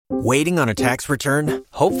Waiting on a tax return?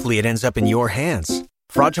 Hopefully it ends up in your hands.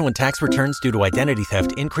 Fraudulent tax returns due to identity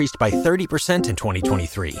theft increased by 30% in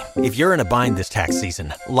 2023. If you're in a bind this tax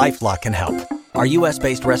season, LifeLock can help. Our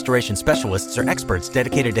U.S.-based restoration specialists are experts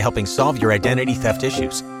dedicated to helping solve your identity theft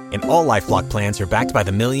issues. And all LifeLock plans are backed by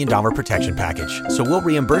the $1 Million Protection Package. So we'll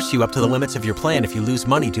reimburse you up to the limits of your plan if you lose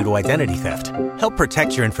money due to identity theft. Help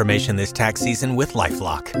protect your information this tax season with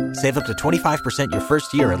LifeLock. Save up to 25% your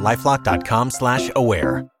first year at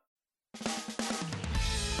LifeLock.com/aware.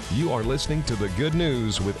 You are listening to The Good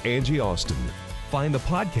News with Angie Austin. Find the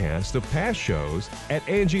podcast of past shows at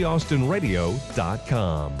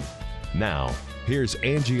angieaustinradio.com. Now, here's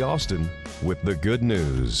Angie Austin with The Good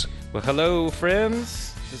News. Well, hello,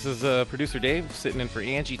 friends. This is producer Dave sitting in for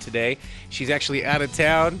Angie today. She's actually out of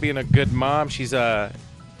town being a good mom. She's, I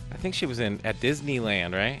think she was at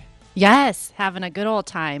Disneyland, right? Yes, having a good old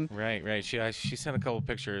time. Right. She sent a couple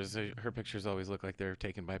pictures. Her pictures always look like they're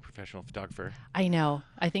taken by a professional photographer. I know.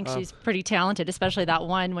 I think she's pretty talented, especially that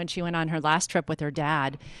one when she went on her last trip with her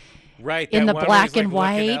dad. Right. In the black and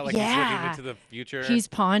white. He's looking into the future. He's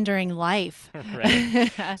pondering life. Right.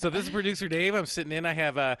 So this is producer Dave. I'm sitting in. I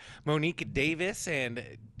have Monique Davis and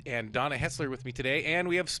Donna Hessler with me today, and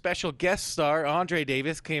we have special guest star Andre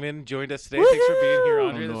Davis came in and joined us today. Woo-hoo! Thanks for being here,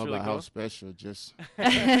 Andre. I don't know That's really about cool. how special, just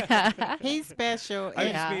He's special,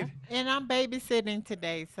 I just mean- and I'm babysitting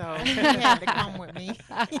today, so he had to come with me.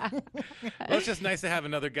 Well, it's just nice to have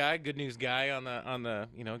another guy, good news guy on the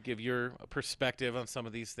give your perspective on some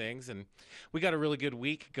of these things. And we got a really good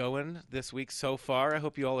week going this week so far. I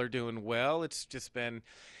hope you all are doing well. It's just been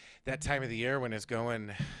that time of the year when it's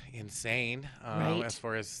going insane Right. as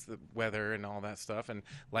far as the weather and all that stuff, and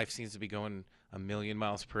life seems to be going a million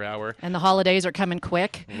miles per hour. And the holidays are coming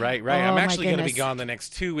quick. Right. Oh, I'm my actually going to be goodness. gone the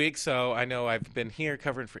next 2 weeks, so I know I've been here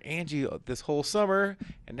covering for Angie this whole summer,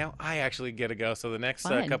 and now I actually get to go. So the next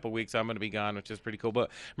Fun. couple weeks I'm going to be gone, which is pretty cool.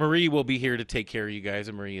 But Marie will be here to take care of you guys,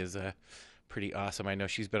 and Marie is pretty awesome. I know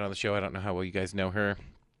she's been on the show. I don't know how well you guys know her.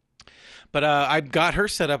 But I got her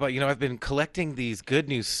set up. I've been collecting these good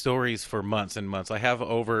news stories for months and months. I have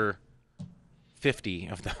over 50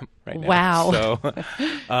 of them right now. Wow. So,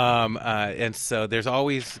 and so there's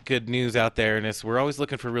always good news out there, and we're always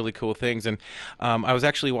looking for really cool things. And I was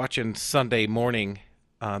actually watching Sunday morning,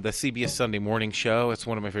 the CBS Sunday morning show. It's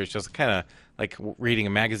one of my favorite shows. Kind of like reading a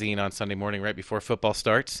magazine on Sunday morning right before football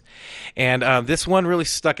starts. And this one really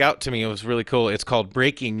stuck out to me. It was really cool. It's called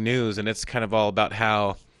Breaking News, and it's kind of all about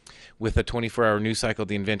how, with a 24-hour news cycle,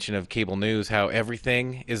 the invention of cable news, how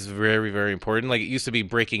everything is very, very important. Like, it used to be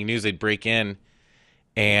breaking news. They'd break in,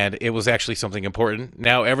 and it was actually something important.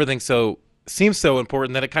 Now everything seems so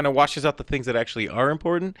important that it kind of washes out the things that actually are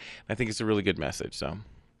important. I think it's a really good message. So.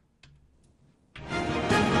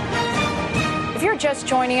 If you're just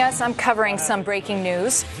joining us, I'm covering some breaking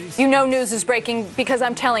news. You know news is breaking because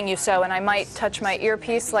I'm telling you so, and I might touch my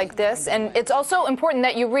earpiece like this. And it's also important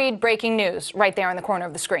that you read breaking news right there in the corner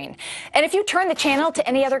of the screen. And if you turn the channel to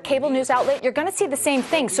any other cable news outlet, you're going to see the same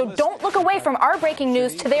thing. So don't look away from our breaking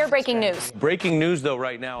news to their breaking news. Breaking news, though,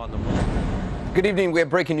 right now on the... Good evening. We have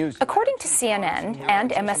breaking news. According to CNN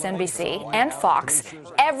and MSNBC and Fox,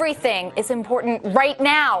 everything is important right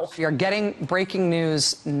now. We are getting breaking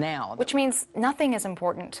news now. Which means nothing is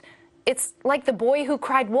important. It's like the boy who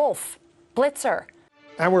cried wolf, Blitzer.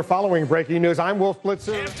 And we're following breaking news. I'm Wolf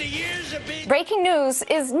Blitzer. Breaking news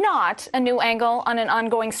is not a new angle on an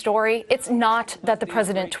ongoing story. It's not that the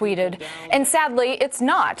president tweeted. And sadly, it's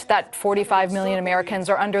not that 45 million Americans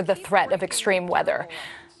are under the threat of extreme weather.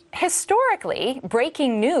 Historically,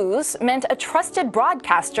 breaking news meant a trusted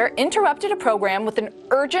broadcaster interrupted a program with an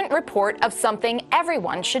urgent report of something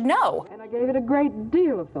everyone should know. And I gave it a great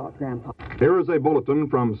deal of thought, Grandpa. Here is a bulletin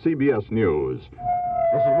from CBS News.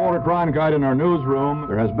 This is Walter Cronkite in our newsroom.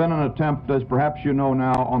 There has been an attempt, as perhaps you know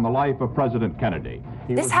now, on the life of President Kennedy.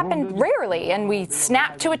 This happened rarely, and we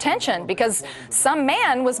snapped to attention because some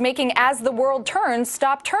man was making As the World Turns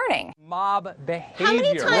Stop Turning. Mob behavior. How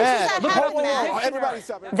many times has that happened now? Everybody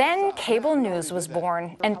stop. Then cable news was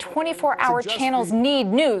born, and 24-hour channels need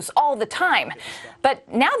news all the time. But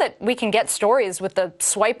now that we can get stories with the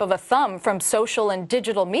swipe of a thumb from social and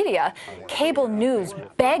digital media, cable news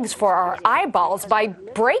begs for our eyeballs by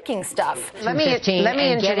breaking stuff. Let me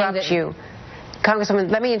interrupt you. Congresswoman,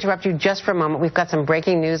 let me interrupt you just for a moment. We've got some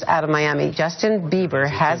breaking news out of Miami. Justin Bieber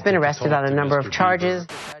has been arrested on a number of charges.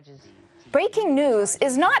 Breaking news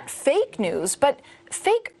is not fake news, but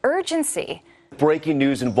fake urgency. Breaking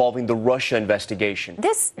news involving the Russia investigation.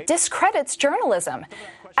 This discredits journalism.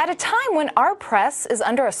 At a time when our press is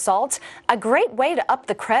under assault, a great way to up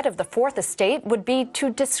the cred of the Fourth Estate would be to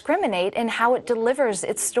discriminate in how it delivers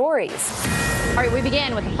its stories. All right, we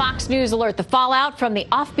begin with a Fox News alert. The fallout from the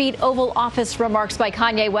offbeat Oval Office remarks by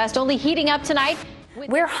Kanye West only heating up tonight.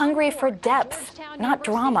 We're hungry for depth, not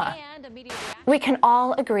drama. We can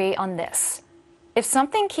all agree on this. If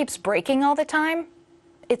something keeps breaking all the time,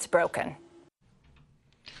 it's broken.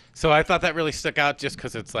 So I thought that really stuck out just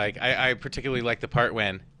because it's like, I particularly like the part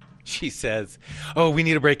when she says, "Oh, we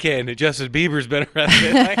need to break in. Justin Bieber's been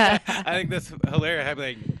arrested." I think that's hilarious. I'm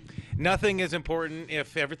like, nothing is important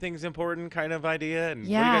if everything's important kind of idea. And what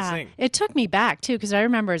do you guys think? It took me back too, because I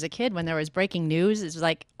remember as a kid when there was breaking news, it was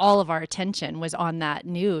like all of our attention was on that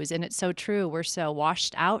news. And it's so true. We're so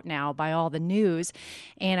washed out now by all the news.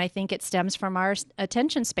 And I think it stems from our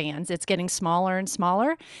attention spans. It's getting smaller and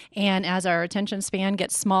smaller. And as our attention span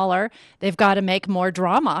gets smaller, they've got to make more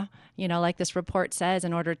drama, like this report says,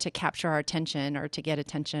 in order to capture our attention or to get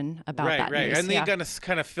attention about that news. And they're going to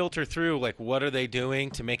kind of filter through, like, what are they doing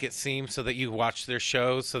to make it seem so that you watch their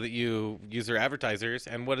shows, so that you use their advertisers,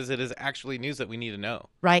 and what is it is actually news that we need to know.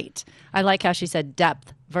 Right. I like how she said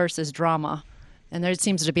depth versus drama. And there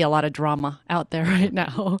seems to be a lot of drama out there right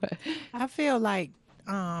now. I feel like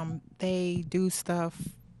they do stuff,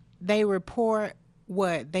 they report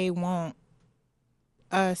what they want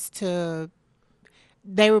us to.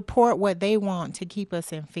 They report what they want to keep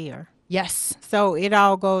us in fear. Yes. So it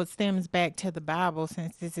all stems back to the Bible,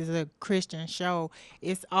 since this is a Christian show.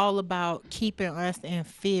 It's all about keeping us in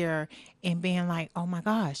fear and being like, oh my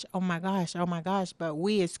gosh, oh my gosh, oh my gosh. But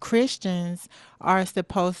we as Christians are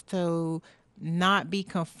supposed to not be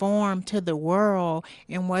conformed to the world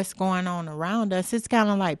and what's going on around us. It's kind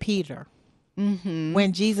of like Peter. Mm-hmm.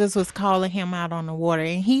 When Jesus was calling him out on the water,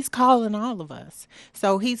 and he's calling all of us.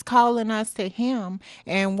 So he's calling us to him.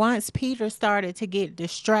 And once Peter started to get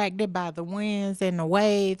distracted by the winds and the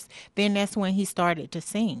waves, then that's when he started to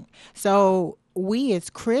sink. So we as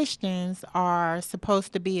Christians are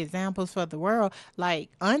supposed to be examples for the world. Like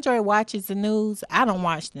Andre watches the news. I don't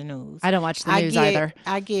watch the news. I don't watch the news either.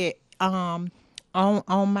 I get on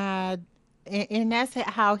my. And that's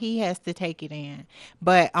how he has to take it in.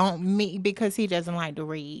 But on me, because he doesn't like to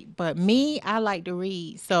read. But me, I like to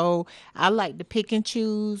read. So I like to pick and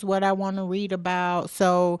choose what I want to read about.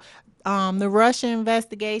 So the Russia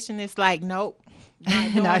investigation is like, nope.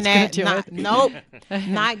 Not doing that. Nope.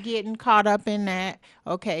 Not getting caught up in that.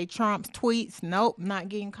 Okay, Trump's tweets. Nope. Not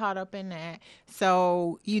getting caught up in that.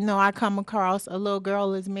 So, I come across a little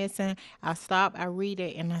girl is missing. I stop, I read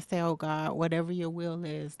it, and I say, oh, God, whatever your will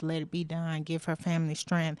is, let it be done. Give her family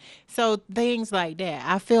strength. So things like that.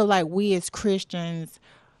 I feel like we as Christians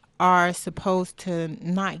are supposed to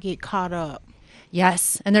not get caught up.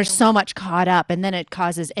 Yes, and there's so much caught up, and then it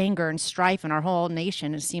causes anger and strife in our whole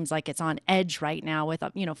nation. It seems like it's on edge right now with,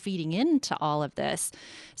 feeding into all of this.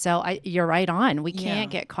 So you're right on. We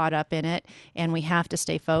can't get caught up in it, and we have to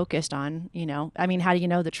stay focused on, how do you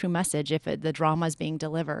know the true message if the drama is being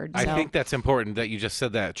delivered? I think that's important that you just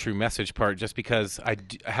said that true message part, just because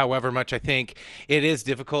however much I think it is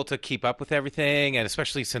difficult to keep up with everything, and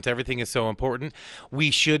especially since everything is so important,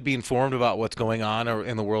 we should be informed about what's going on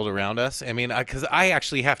in the world around us. I mean, because I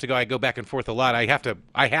actually have to go. I go back and forth a lot. I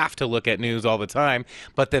have to look at news all the time,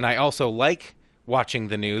 but then I also like watching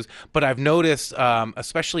the news. But I've noticed,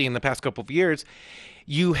 especially in the past couple of years,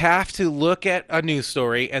 you have to look at a news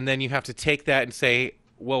story and then you have to take that and say,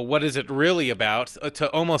 well, what is it really about, to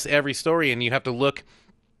almost every story, and you have to look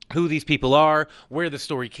who these people are, where the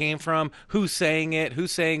story came from, who's saying it,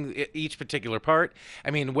 who's saying each particular part.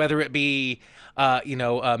 I mean, whether it be,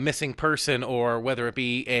 a missing person, or whether it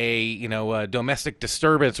be a domestic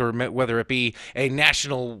disturbance, or whether it be a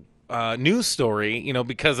national news story,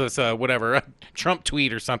 because it's a Trump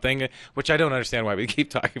tweet or something, which I don't understand why we keep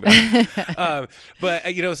talking about. But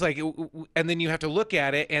it's like, and then you have to look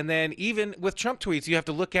at it, and then even with Trump tweets, you have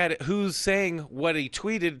to look at it, who's saying what he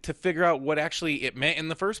tweeted, to figure out what actually it meant in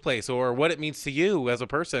the first place, or what it means to you as a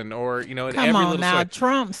person, or in Come every on little now, story.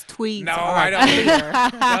 Trump's tweets I don't clear.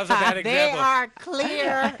 that was a bad example. They are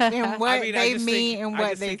clear in what they mean and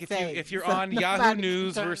what they say. If you're on Yahoo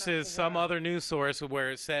News versus some other news source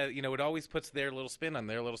where it says, it always puts their little spin on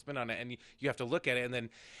it, and you have to look at it. And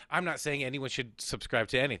then I'm not saying anyone should subscribe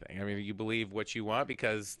to anything. I mean, you believe what you want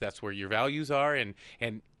because that's where your values are, and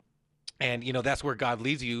that's where God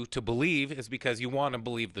leads you to believe, is because you want to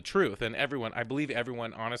believe the truth. And I believe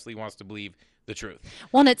everyone honestly wants to believe the truth.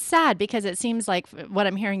 Well, and it's sad because it seems like what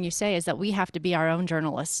I'm hearing you say is that we have to be our own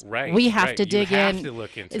journalists. Right. We have to dig in. You have in. to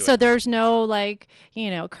look into so it. There's no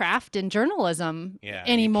craft in journalism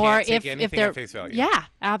anymore. You can't take anything at face value. Yeah,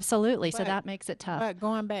 absolutely. So that makes it tough. But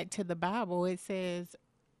going back to the Bible, it says,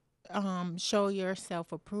 show your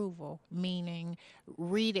self-approval, meaning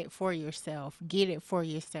read it for yourself, get it for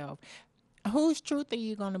yourself. whose truth are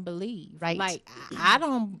you going to believe? Right. Like, I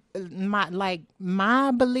don't,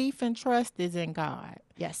 my belief and trust is in God.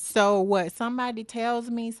 Yes. So what somebody tells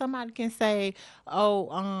me, somebody can say,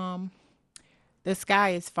 oh, the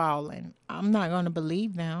sky is falling. I'm not going to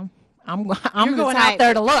believe them. I'm You're going out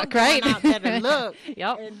there to look, right? Out there to look.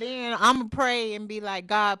 Yep. And then I'm going to pray and be like,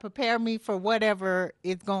 God, prepare me for whatever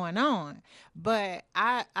is going on. But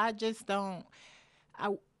I just don't.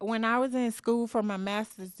 When I was in school for my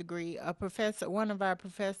master's degree, one of our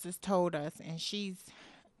professors told us, and she's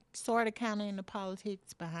sort of kind of into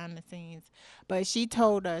politics behind the scenes, but she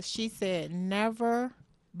told us, she said, never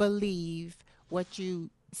believe what you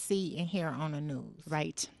see and hear on the news.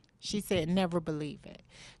 Right. She said, never believe it.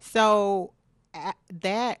 So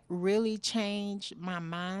that really changed my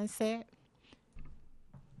mindset,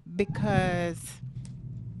 because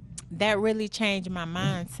that really changed my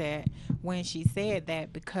mindset when she said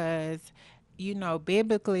that, because, you know,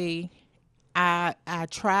 biblically, I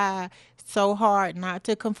try so hard not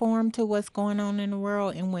to conform to what's going on in the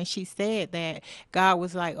world. And when she said that, God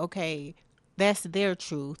was like, okay, that's their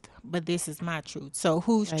truth, but this is my truth. So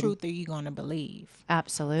whose truth are you going to believe?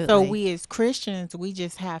 Absolutely. So we as Christians, we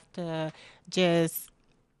just have to just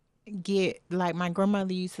get, like my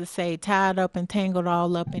grandmother used to say, tied up and tangled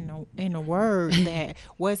all up in the word, that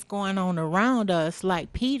what's going on around us,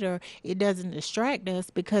 like Peter, it doesn't distract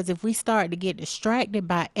us, because if we start to get distracted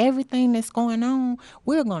by everything that's going on,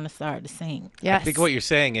 we're going to start to sink. I Yes. think what you're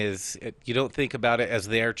saying is you don't think about it as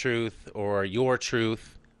their truth or your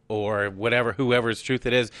truth or whoever's truth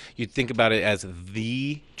it is. You think about it as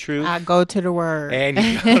the truth. I go to the word. And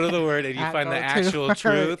you go to the word and you find the actual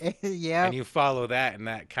truth. Yeah. And you follow that, and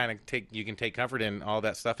that kind of you can take comfort in all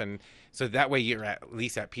that stuff. And so that way you're at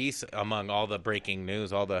least at peace among all the breaking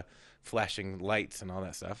news, all the flashing lights and all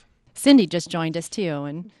that stuff. Cindy just joined us too,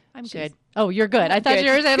 and I'm good. Oh, you're good. I thought you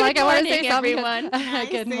were saying Good I want to morning, say something. everyone.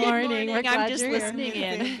 Good morning. We're glad I'm just you're listening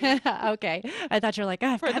here. Okay. I thought you were like,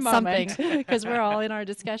 I've For the got something, moment. because we're all in our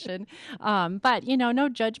discussion. But, you know, no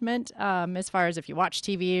judgment as far as if you watch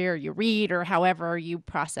TV or you read or however you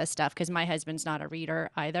process stuff, because my husband's not a reader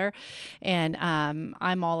either. And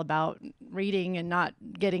I'm all about reading and not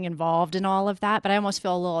getting involved in all of that. But I almost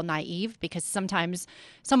feel a little naive, because sometimes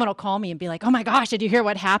someone will call me and be like, oh my gosh, did you hear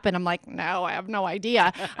what happened? I'm like, no, I have no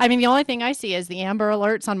idea. I mean, the only thing I see is the Amber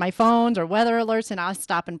Alerts on my phones or weather alerts, and I'll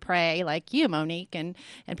stop and pray like you, Monique, and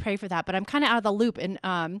pray for that. But I'm kind of out of the loop. And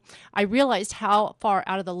I realized how far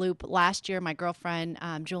out of the loop last year. My girlfriend,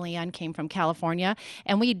 Julianne, came from California,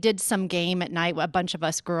 and we did some game at night, a bunch of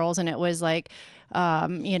us girls, and it was like,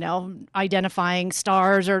 you know, identifying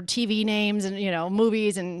stars or TV names and, you know,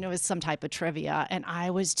 movies, and it was some type of trivia, and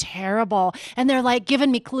I was terrible. And they're like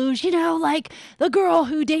giving me clues, you know, like the girl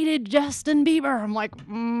who dated Justin Bieber. I'm like,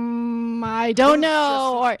 I don't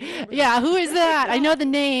know. Or, yeah, who is that? I know the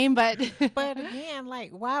name, but. But again,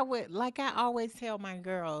 like, like I always tell my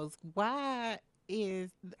girls,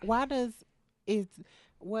 is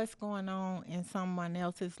what's going on in someone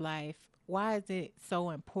else's life, why is it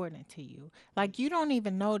so important to you? Like, you don't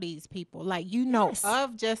even know these people. Like, you know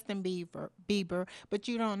of Justin Bieber, but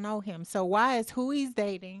you don't know him. So why is who he's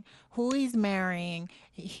dating, who he's marrying,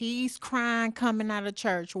 he's crying coming out of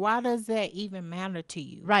church, why does that even matter to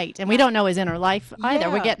you? Right. And we don't know his inner life either.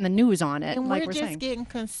 Yeah. We're getting the news on it. And like we're just saying. getting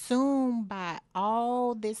consumed by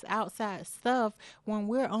all this outside stuff when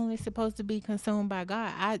we're only supposed to be consumed by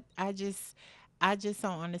God. I just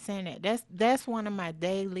don't understand that. That's one of my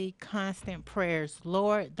daily constant prayers.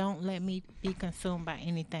 Lord, don't let me be consumed by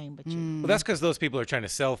anything but you. Well, that's because those people are trying to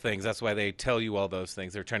sell things. That's why they tell you all those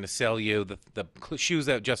things. They're trying to sell you the shoes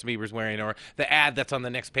that Justin Bieber's wearing, or the ad that's on the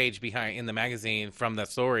next page behind in the magazine from the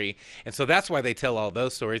story. And so that's why they tell all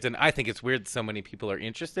those stories. And I think it's weird that so many people are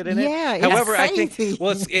interested in it. Yeah, however, I think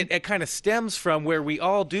it kind of stems from where we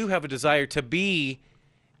all do have a desire to be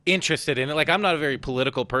interested in it. Like, I'm not a very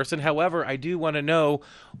political person. However, I do want to know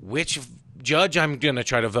which judge I'm going to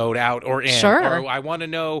try to vote out or in. Sure. Or I want to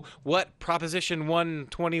know what Proposition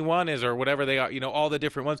 121 is, or whatever they are, you know, all the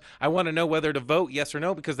different ones. I want to know whether to vote yes or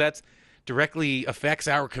no, because that's directly affects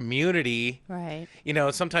our community. Right. You know,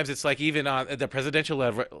 sometimes it's like, even on the presidential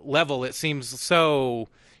level, it seems so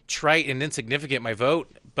trite and insignificant, my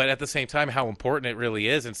vote, but at the same time, how important it really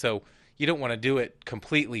is. And so you don't want to do it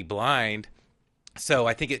completely blind. So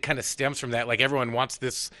I think it kind of stems from that. Like, everyone wants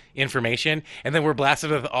this information, and then we're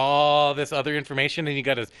blasted with all this other information, and you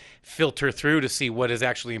got to filter through to see what is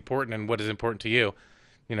actually important and what is important to you.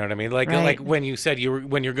 You know what I mean? Like Right. when you said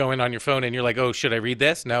when you're going on your phone and you're like, oh, should I read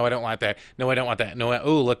this? No, I don't want that. No, I don't want that. No,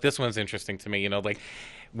 oh, look, this one's interesting to me. You know, like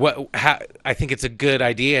I think it's a good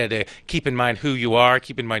idea to keep in mind who you are,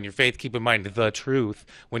 keep in mind your faith, keep in mind the truth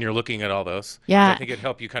when you're looking at all those. 'Cause Yeah. I think it'd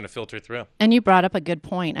help you kind of filter through. And you brought up a good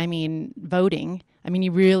point. I mean, voting. I mean,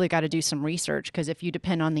 you really got to do some research because if you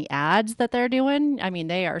depend on the ads that they're doing, I mean,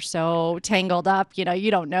 they are so tangled up. You know,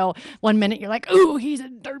 you don't know. One minute you're like, "Ooh, he's a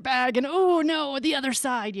dirtbag," and "Oh no, the other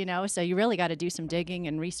side." You know, so you really got to do some digging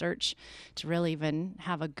and research to really even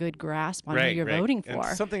have a good grasp on who you're voting for.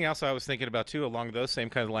 And something else I was thinking about too, along those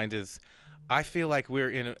same kind of lines, is I feel like we're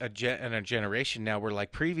in a generation now where,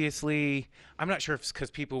 like, previously, I'm not sure if it's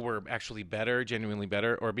because people were actually better, genuinely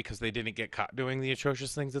better, or because they didn't get caught doing the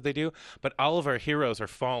atrocious things that they do, but all of our heroes are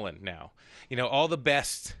fallen now. You know, all the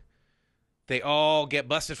best, they all get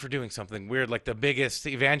busted for doing something weird, like the biggest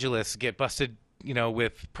evangelists get busted, you know,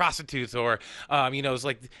 with prostitutes, or, you know, it's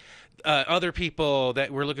like other people that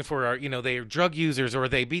we're looking for are, you know, they're drug users, or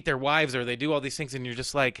they beat their wives, or they do all these things, and you're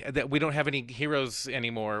just like, that we don't have any heroes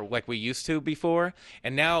anymore like we used to before.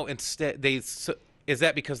 And now instead is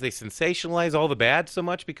that because they sensationalize all the bad so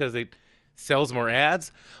much because it sells more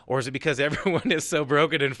ads, or is it because everyone is so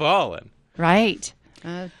broken and fallen? Right.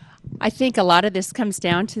 I think a lot of this comes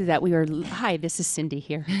down to that hi, this is Cindy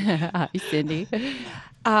here. Hi, Cindy.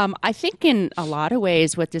 I think in a lot of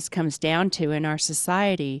ways what this comes down to in our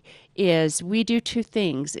society is we do two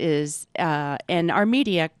things, and our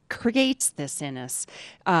media creates this in us.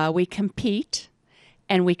 We compete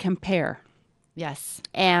and we compare. Yes.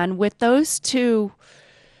 And with those two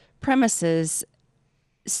premises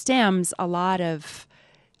stems a lot of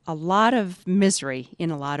misery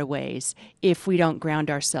in a lot of ways if we don't ground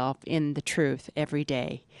ourselves in the truth every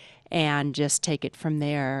day and just take it from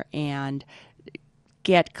there and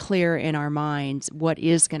get clear in our minds what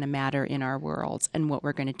is going to matter in our worlds and what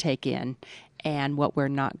we're going to take in and what we're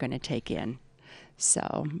not going to take in.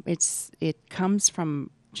 So it comes from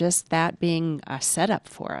just that being a setup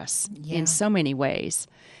for us in so many ways,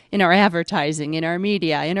 in our advertising, in our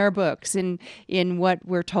media, in our books, in what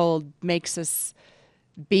we're told makes us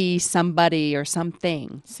be somebody or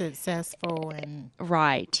something successful and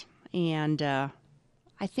right. And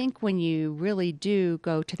I think when you really do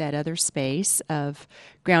go to that other space of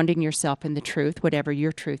grounding yourself in the truth, whatever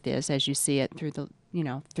your truth is, as you see it through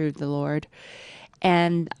the Lord,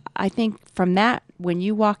 and I think from that, when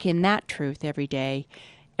you walk in that truth every day,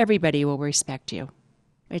 everybody will respect you.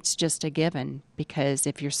 It's just a given, because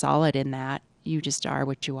if you're solid in that, you just are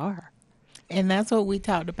what you are. And that's what we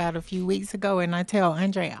talked about a few weeks ago. And I tell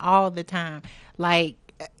Andre all the time, like,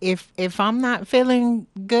 if I'm not feeling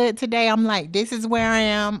good today, I'm like, this is where I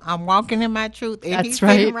am. I'm walking in my truth. And that's he's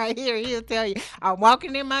right. sitting right here. He'll tell you, I'm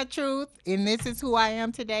walking in my truth, and this is who I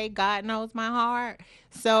am today. God knows my heart.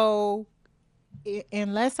 So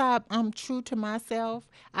unless I'm true to myself,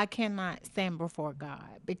 I cannot stand before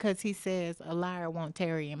God, because he says a liar won't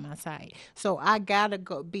tarry in my sight. So I gotta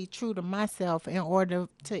be true to myself in order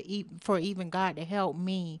for even God to help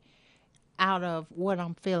me out of what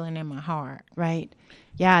I'm feeling in my heart. Right.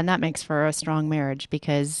 Yeah, and that makes for a strong marriage,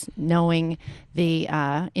 because knowing the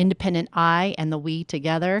independent I and the we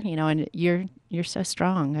together, you know, and you're so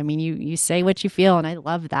strong. I mean, you say what you feel, and I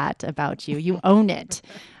love that about you. You own it.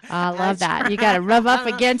 I love that. You got to rub up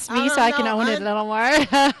against me so I can own it a little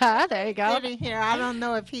more. There you go. Sitting here, I don't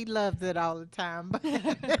know if he loves it all the time. But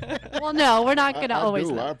well, no, we're not going to always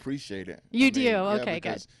do. love. I appreciate it. You do? Okay,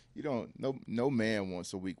 good. You don't. No man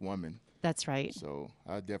wants a weak woman. That's right. So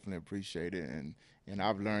I definitely appreciate it, and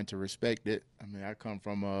I've learned to respect it. I mean, I come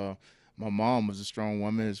from my mom was a strong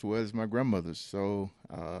woman as well as my grandmother, so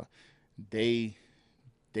they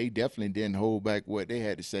definitely didn't hold back what they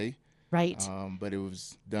had to say. Right. But it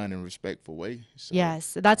was done in a respectful way. So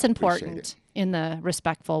yes, that's important in the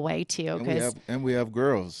respectful way too. And we have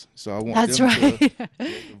girls, so I want that's them right.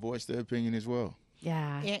 to voice their opinion as well.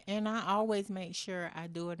 Yeah. And I always make sure I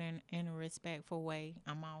do it in a respectful way.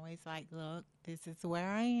 I'm always like, look, this is where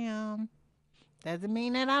I am. Doesn't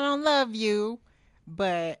mean that I don't love you,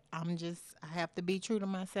 but I have to be true to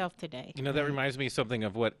myself today. You know, that reminds me of something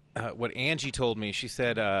of what Angie told me. She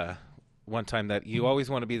said one time that you always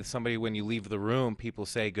want to be somebody when you leave the room, people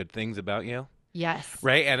say good things about you. Yes.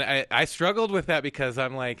 Right. And I struggled with that because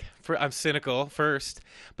I'm like, I'm cynical first,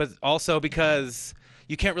 but also because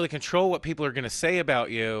you can't really control what people are going to say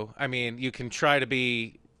about you. I mean, you can try to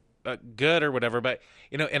be good or whatever, but,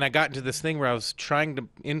 you know, and I got into this thing where I was trying to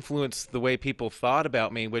influence the way people thought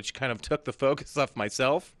about me, which kind of took the focus off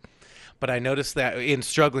myself. But I noticed that in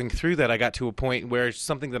struggling through that, I got to a point where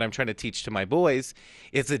something that I'm trying to teach to my boys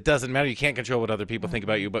is it doesn't matter. You can't control what other people think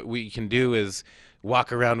about you, but what you can do is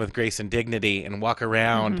walk around with grace and dignity and walk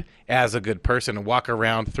around as a good person and walk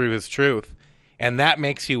around through his truth. And that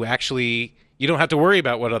makes you actually, you don't have to worry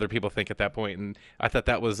about what other people think at that point. And I thought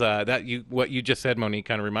that was, what you just said, Monique,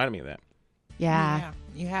 kind of reminded me of that. Yeah.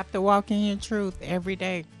 You have to walk in your truth every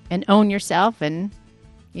day. And own yourself. And,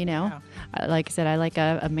 like I said, I like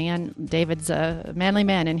a man. David's a manly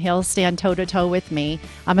man, and he'll stand toe-to-toe with me.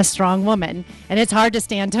 I'm a strong woman, and it's hard to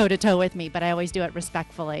stand toe-to-toe with me, but I always do it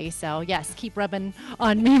respectfully. So, yes, keep rubbing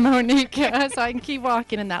on me, Monique, so I can keep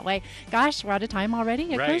walking in that way. Gosh, we're out of time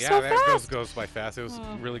already. It goes so fast. That goes by fast. It was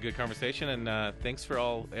a really good conversation, and thanks for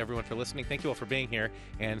everyone for listening. Thank you all for being here,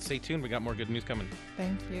 and stay tuned. We got more good news coming.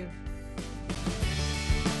 Thank you.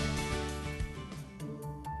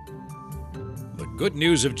 The good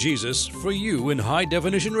news of Jesus for you in high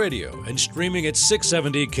definition radio and streaming at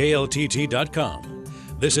 670kltt.com.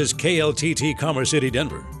 This is KLTT Commerce City,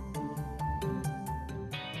 Denver.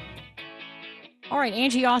 All right,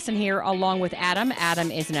 Angie Austin here along with Adam.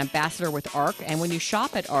 Adam is an ambassador with ARC, and when you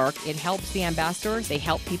shop at ARC, it helps the ambassadors. They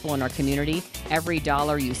help people in our community. Every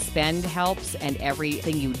dollar you spend helps, and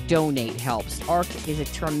everything you donate helps. ARC is a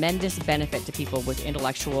tremendous benefit to people with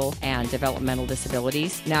intellectual and developmental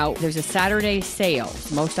disabilities. Now, there's a Saturday sale.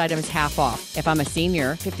 Most items half off. If I'm a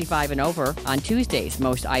senior, 55 and over, on Tuesdays,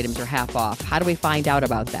 most items are half off. How do we find out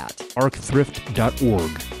about that?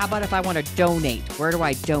 arcthrift.org. How about if I want to donate? Where do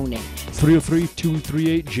I donate?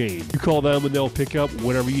 303-238-JANE. You call them and they'll pick up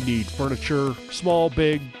whatever you need. Furniture, small,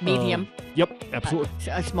 big. Medium. Yep, absolutely.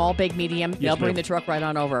 A small, big, medium. They'll bring the truck right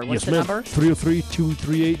on over. What's the number?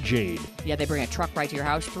 303-238-JANE. Yeah, they bring a truck right to your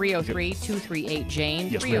house. 303-238-JANE.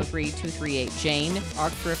 Yes, 303-238-JANE.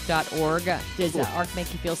 arcthrift.org. Does ARC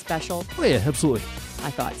make you feel special? Oh, yeah, absolutely.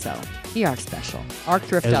 I thought so. You are special.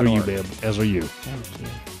 arcthrift.org. As are you, ma'am. As are you. Thank you.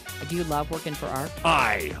 Do you love working for ARC?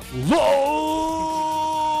 I love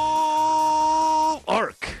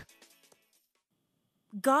ARC.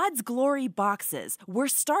 God's Glory boxes were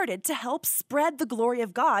started to help spread the glory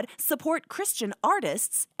of God, support Christian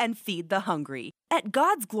artists, and feed the hungry. At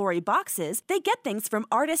God's Glory boxes, they get things from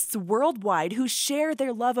artists worldwide who share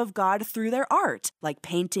their love of God through their art, like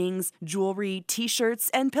paintings, jewelry, t-shirts,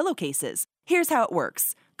 and pillowcases. Here's how it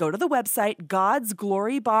works. Go to the website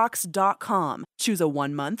godsglorybox.com. Choose a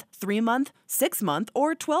 1-month, 3-month, 6-month,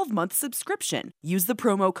 or 12-month subscription. Use the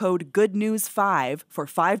promo code GOODNEWS5 for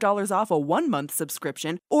 $5 off a 1-month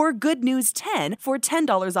subscription or GOODNEWS10 for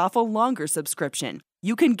 $10 off a longer subscription.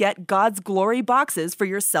 You can get God's Glory boxes for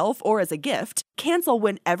yourself or as a gift, cancel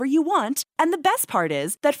whenever you want, and the best part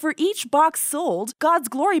is that for each box sold, God's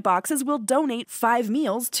Glory boxes will donate 5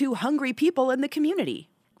 meals to hungry people in the community.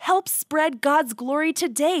 Help spread God's glory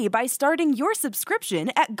today by starting your subscription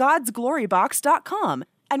at godsglorybox.com.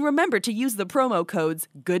 And remember to use the promo codes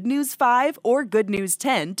GOODNEWS5 or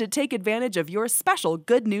GOODNEWS10 to take advantage of your special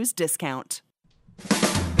Good News discount.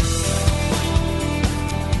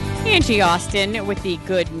 Angie Austin with the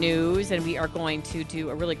good news, and we are going to do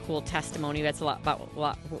a really cool testimony. That's a lot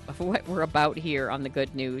of what we're about here on the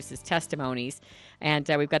good news is testimonies. And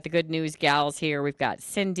we've got the good news gals here. We've got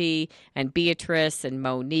Cindy and Beatrice and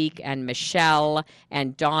Monique and Michelle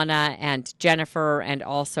and Donna and Jennifer and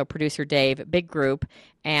also producer Dave. Big group.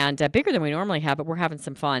 And bigger than we normally have, but we're having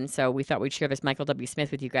some fun. So we thought we'd share this Michael W.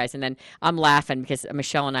 Smith with you guys. And then I'm laughing because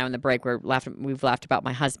Michelle and I on the break, we've laughed about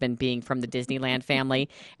my husband being from the Disneyland family,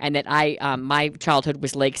 and that my childhood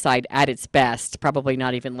was lakeside at its best, probably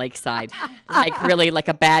not even lakeside, like really like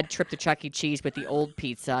a bad trip to Chuck E. Cheese with the old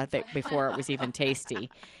pizza before it was even tasty.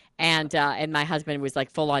 And my husband was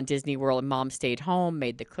like full on Disney World, and Mom stayed home,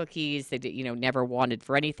 made the cookies. They did, never wanted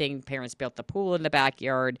for anything. Parents built the pool in the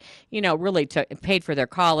backyard. Really paid for their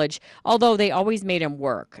college. Although they always made him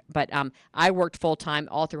work. But I worked full time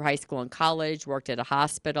all through high school and college. Worked at a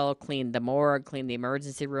hospital, cleaned the morgue, cleaned the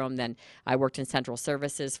emergency room. Then I worked in central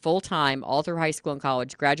services full time all through high school and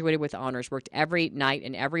college. Graduated with honors. Worked every night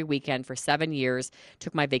and every weekend for 7 years.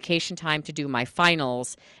 Took my vacation time to do my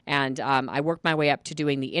finals, and I worked my way up to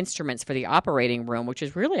doing the instruments for the operating room, which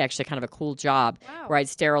is really actually kind of a cool job. Wow. Where I'd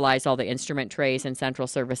sterilize all the instrument trays in central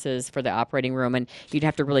services for the operating room, and you'd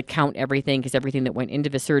have to really count everything because everything that went into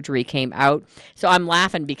the surgery came out. So I'm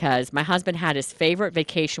laughing because my husband had his favorite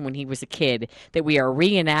vacation when he was a kid that we are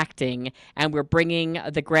reenacting, and we're bringing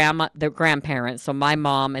the grandparents, so my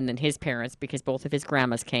mom and then his parents, because both of his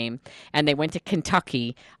grandmas came, and they went to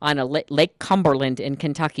Kentucky on a Lake Cumberland in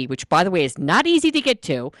Kentucky, which by the way is not easy to get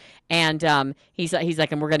to. And he's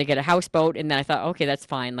like, and we're going to get a houseboat, and then I thought, okay, that's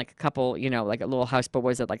fine. Like a couple, like a little houseboat,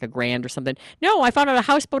 was it like $1,000 or something? No, I found out a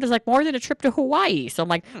houseboat is like more than a trip to Hawaii. So I'm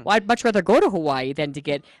like, well, I'd much rather go to Hawaii than to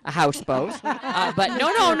get a houseboat. But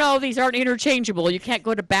no, these aren't interchangeable. You can't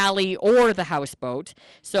go to Bali or the houseboat.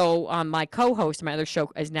 So my co-host, my other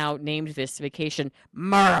show, has now named this vacation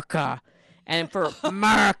America. And for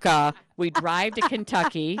America, we drive to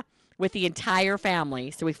Kentucky with the entire family.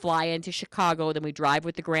 So we fly into Chicago, then we drive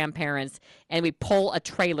with the grandparents, and we pull a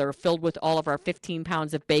trailer filled with all of our 15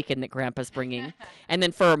 pounds of bacon that Grandpa's bringing. And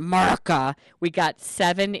then for America, we got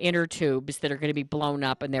 7 inner tubes that are going to be blown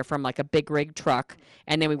up, and they're from like a big rig truck.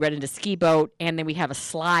 And then we rent into a ski boat, and then we have a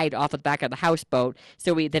slide off the back of the houseboat.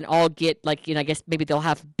 So we then all get like, I guess maybe they'll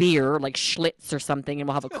have beer, like Schlitz or something, and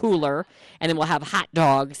we'll have a cooler, and then we'll have hot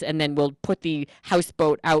dogs, and then we'll put the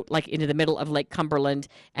houseboat out like into the middle of Lake Cumberland,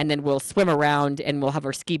 and then we'll swim around, and we'll have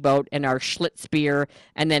our ski boat and our Schlitz beer,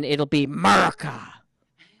 and then it'll be America.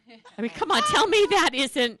 I mean, come on, tell me that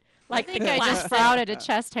isn't like I think I just sprouted a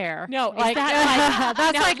chest hair. No, like, is that like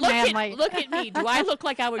that's no, like manly. Look at me. Do I look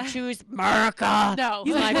like I would choose America? No,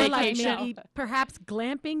 for my Like vacation. maybe, perhaps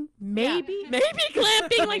glamping, maybe. Maybe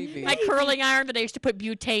glamping, like my curling iron that I used to put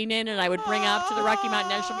butane in, and I would bring up to the Rocky Mountain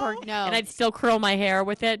National Park, and I'd still curl my hair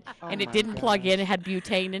with it, and it didn't plug in. It had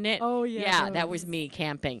butane in it. Oh, yeah. Yeah, that was me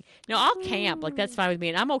camping. No, I'll camp. Like, that's fine with me,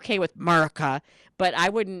 and I'm okay with America, but I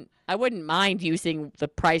wouldn't mind using the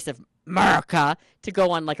price of America to go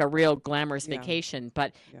on like a real glamorous vacation,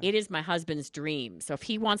 but it is my husband's dream. So if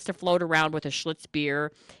he wants to float around with a Schlitz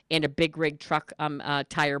beer and a big rig truck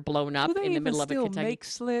tire blown up in the middle of a Kentucky, make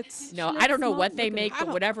Schlitz? No, I don't know what they make, but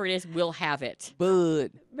whatever it is, we'll have it.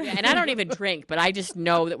 Bud. Yeah, and I don't even drink, but I just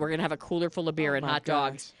know that we're gonna have a cooler full of beer and hot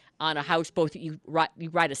dogs on a houseboat that you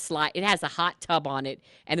ride a slide. It has a hot tub on it,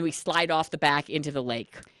 and then we slide off the back into the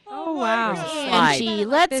lake. Oh, wow. Angie,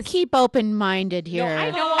 let's keep open-minded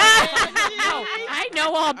here. No,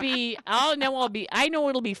 I know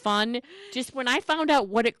it'll be fun. Just when I found out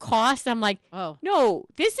what it cost, I'm like, no,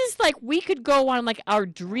 this is like we could go on like our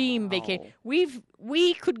dream vacation.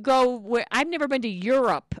 We could go where I've never been to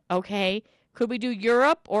Europe. Okay, could we do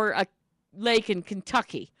Europe or a lake in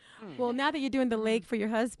Kentucky? Well, now that you're doing the lake for your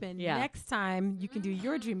husband, next time you can do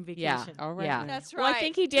your dream vacation. Yeah, all right. Yeah. That's right. Well, I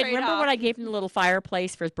think he did. Trade Remember off. when I gave him the little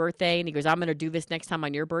fireplace for his birthday, and he goes, "I'm going to do this next time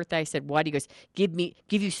on your birthday." I said, "What?" He goes, "Give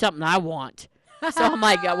you something I want." So I'm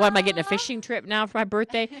like, what, am I getting a fishing trip now for my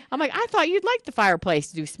birthday? I'm like, I thought you'd like the fireplace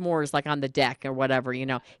to do s'mores like on the deck or whatever.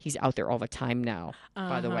 He's out there all the time now,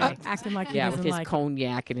 by the way. Acting like he with doesn't his like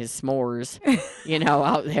cognac and his s'mores,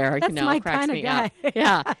 out there. That's my cracks kind of me guy. up.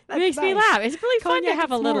 Yeah, it makes me nice. laugh. It's really fun to Cognac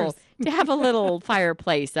have a and little s'mores.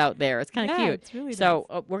 fireplace out there. It's kind of cute. It's really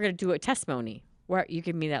so we're gonna do a testimony. Where you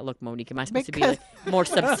give me that look, Monique? Am I supposed to be like, more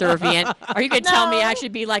subservient? Are you gonna tell me I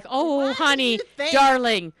should be like, oh, honey,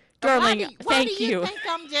 darling, Why thank do you think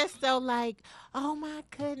I'm just so like, oh my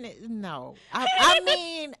goodness? No, I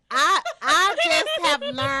mean, I just have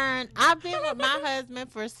learned. I've been with my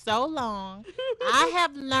husband for so long. I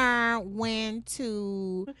have learned when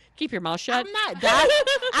to keep your mouth shut.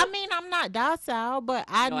 I'm not docile, but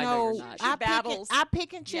I know I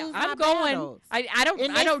pick and choose my battles.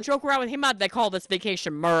 I don't joke around with him. They call this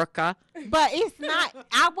vacation America. But it's not.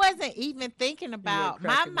 I wasn't even thinking about.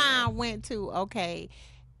 My mind went to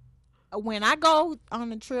when I go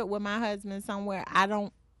on a trip with my husband somewhere,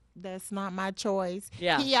 that's not my choice.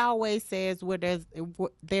 Yeah. He always says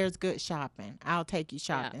there's good shopping, I'll take you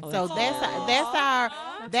shopping. So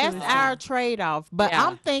that's our trade-off. But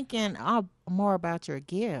I'm thinking more about your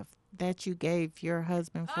gift that you gave your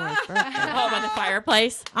husband for his birthday. By the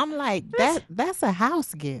fireplace. I'm like, that's a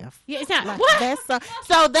house gift. Yeah, it's not. Like, What?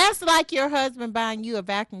 So that's like your husband buying you a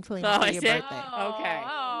vacuum cleaner for is your it? birthday. Okay.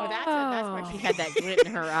 Well, that's why she had that glint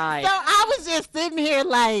in her eye. So I was just sitting here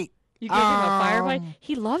like, you gave him a fireplace?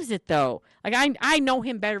 He loves it, though. Like, I know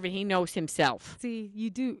him better than he knows himself. See, you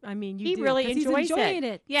do. I mean, he really enjoys he's enjoying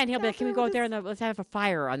it. Yeah, and he'll be like, can we go out there and let's have a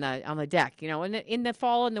fire on the deck? In the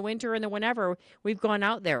fall and the winter and the whenever we've gone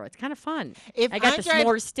out there. It's kind of fun. I got the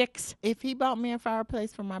s'more sticks. If he bought me a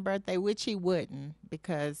fireplace for my birthday, which he wouldn't,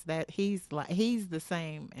 because he's the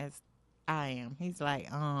same as I am. He's like,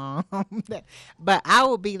 but I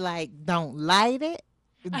would be like, don't light it.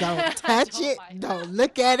 Don't touch it. Don't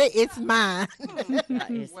look at it. It's mine.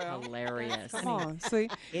 That is hilarious. Come on, see,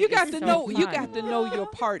 you got to know. You got to know your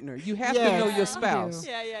partner. You have to know your spouse.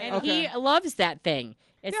 And he loves that thing.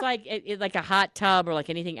 It's like like a hot tub or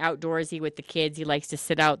like anything outdoorsy with the kids. He likes to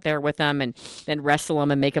sit out there with them and then wrestle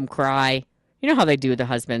them and make them cry. You know how they do the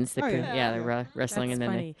husbands? Oh, yeah. They're wrestling That's and then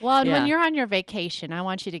funny. Well, and when you're on your vacation, I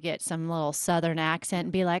want you to get some little southern accent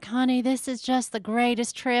and be like, honey, this is just the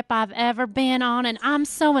greatest trip I've ever been on, and I'm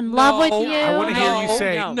so in love with you. I want to hear you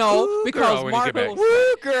say, no, "Ooh, because girl," when you get Marco back.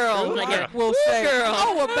 will girl. will say, girl.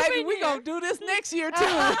 "Oh well, baby, we gonna do this next year too."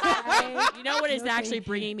 You know what is actually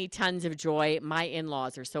bringing me tons of joy? My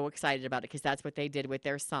in-laws are so excited about it because that's what they did with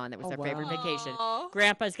their son. That was their favorite vacation.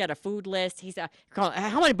 Grandpa's got a food list. He's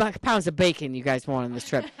how many pounds of bacon you guys want on this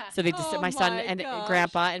trip? So they just my son and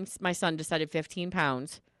Grandpa and my son decided 15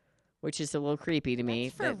 pounds. Which is a little creepy to me.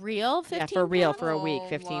 For real? 15 Yeah, for real, pounds? for a week,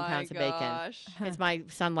 15 pounds of bacon. Because my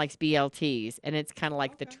son likes BLTs, and it's kind of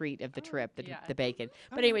like the treat of the trip, the bacon.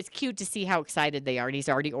 But anyway, it's cute to see how excited they are. And he's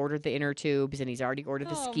already ordered the inner tubes, and he's already ordered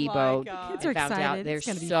the ski boat. Kids are found out excited. they're It's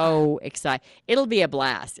gonna be so excited. It'll be a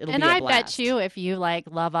blast. It'll And be a I blast. bet you if you like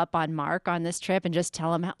love up on Mark on this trip and just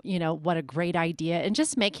tell him how, what a great idea and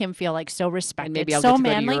just make him feel like so respected, And maybe I'll so get to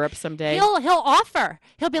manly. go to Europe someday. He'll offer.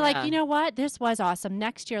 He'll be like, Yeah. you know what? This was awesome.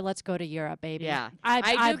 Next year, let's go to Europe, baby. Yeah,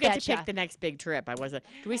 I do get to betcha. pick the next big trip.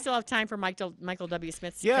 Do we still have time for Michael W.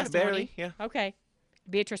 Smith's Yeah, testimony? barely, yeah. Okay.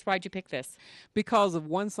 Beatrice, why'd you pick this? Because of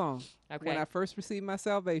one song. Okay. When I first received my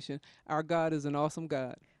salvation, our God is an awesome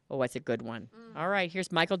God. Oh, it's a good one. All right, here's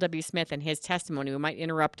Michael W. Smith and his testimony. We might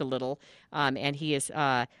interrupt a little, and he is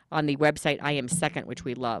on the website I Am Second, which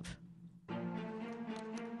we love.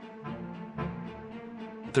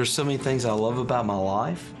 There's so many things I love about my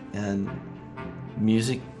life, and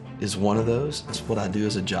music is one of those. It's what I do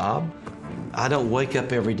as a job. I don't wake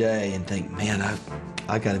up every day and think, man,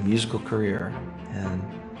 I got a musical career, and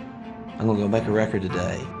I'm gonna go make a record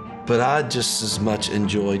today. But I just as much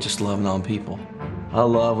enjoy just loving on people. I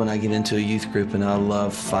love when I get into a youth group, and I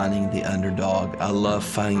love finding the underdog. I love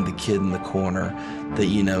finding the kid in the corner that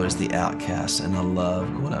is the outcast, and I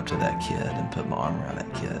love going up to that kid and put my arm around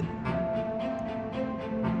that kid.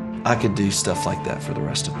 I could do stuff like that for the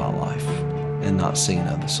rest of my life and not sing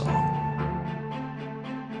another song.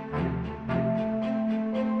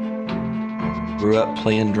 Grew up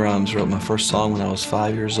playing drums, wrote my first song when I was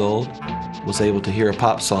 5 years old, was able to hear a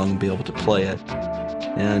pop song and be able to play it.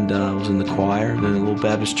 And I was in the choir in a little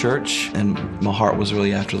Baptist church, and my heart was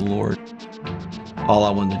really after the Lord. All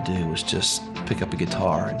I wanted to do was just pick up a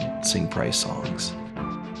guitar and sing praise songs.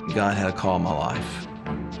 God had a call in my life,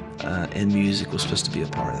 and music was supposed to be a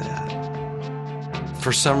part of that.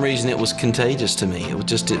 For some reason, it was contagious to me.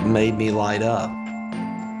 It made me light up.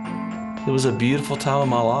 It was a beautiful time of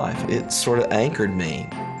my life. It sort of anchored me.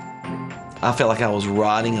 I felt like I was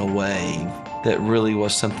riding a wave that really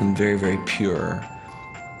was something very, very pure,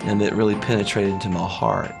 and that really penetrated into my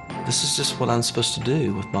heart. This is just what I'm supposed to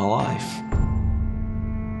do with my life.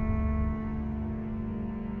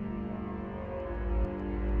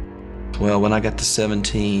 Well, when I got to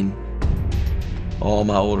 17, all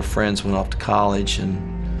my older friends went off to college, and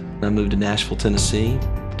I moved to Nashville, Tennessee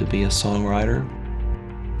to be a songwriter.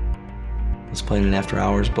 I was playing in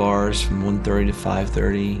after-hours bars from 1:30 to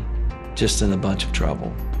 5:30, just in a bunch of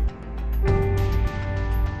trouble.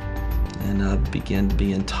 And I began to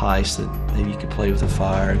be enticed that maybe you could play with the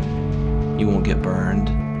fire and you won't get burned.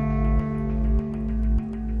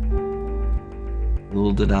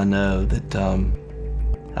 Little did I know that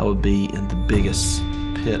I would be in the biggest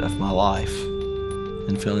pit of my life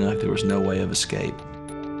and feeling like there was no way of escape.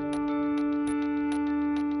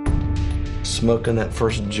 Smoking that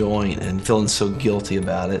first joint and feeling so guilty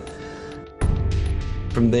about it.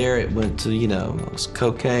 From there it went to, it was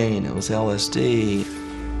cocaine, it was LSD.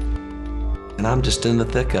 And I'm just in the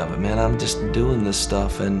thick of it, man. I'm just doing this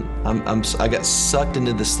stuff, and I got sucked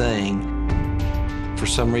into this thing. For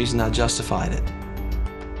some reason, I justified it.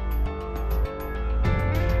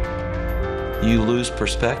 You lose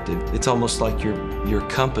perspective. It's almost like your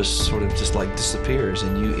compass sort of just like disappears,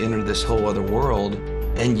 and you enter this whole other world,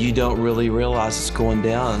 and you don't really realize it's going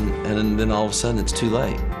down, and then all of a sudden it's too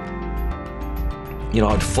late.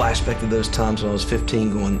 I'd flash back to those times when I was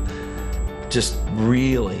 15 going, just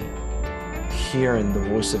really hearing the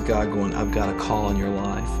voice of God going, I've got a call in your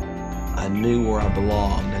life. I knew where I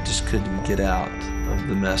belonged. I just couldn't get out of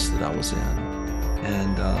the mess that I was in.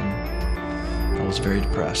 And I was very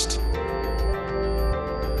depressed.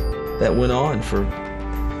 That went on for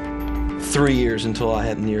 3 years until I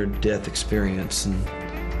had a near-death experience and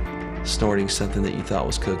snorting something that you thought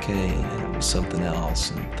was cocaine, and it was something else,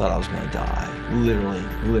 and thought I was going to die. Literally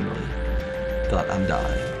thought I'm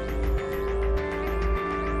dying.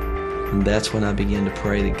 And that's when I began to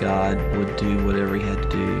pray that God would do whatever He had to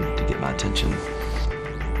do to get my attention.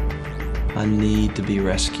 I need to be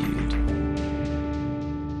rescued.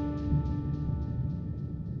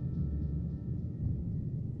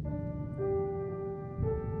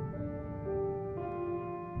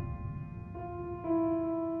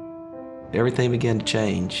 everything began to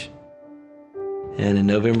change. And in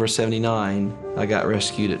November of '79, I got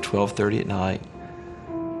rescued at 12:30 at night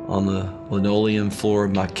on the linoleum floor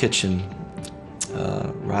of my kitchen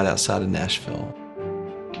right outside of Nashville.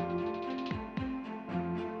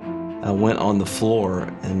 I went on the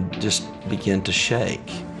floor and just began to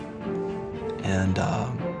shake. And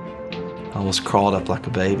I was crawled up like a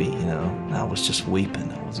baby, you know, and I was just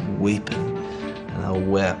weeping. I was weeping, and I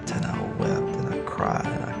wept, and I wept, and I cried,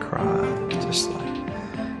 and I cried, just like,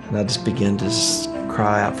 and I just began to just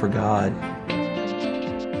cry out for God.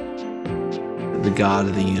 The God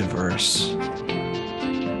of the universe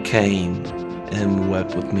came and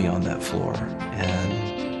wept with me on that floor,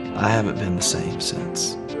 and I haven't been the same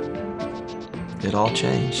since. It all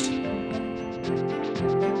changed.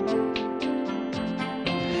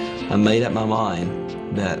 I made up my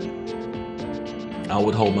mind that I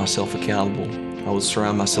would hold myself accountable. I would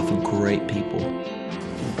surround myself with great people.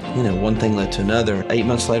 You know, one thing led to another. 8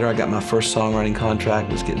 months later, I got my first songwriting contract,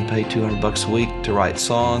 was getting paid $200 a week to write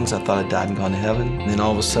songs. I thought I'd died and gone to heaven. And then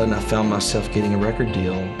all of a sudden, I found myself getting a record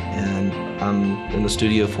deal, and I'm in the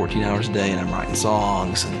studio 14 hours a day, and I'm writing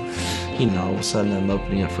songs. And, you know, all of a sudden, I'm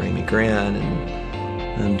opening up for Amy Grant,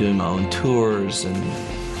 and I'm doing my own tours, and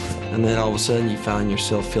then all of a sudden you find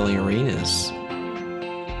yourself filling arenas.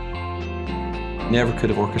 Never could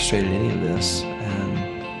have orchestrated any of this.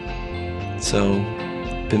 And so,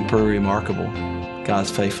 been pretty remarkable. God's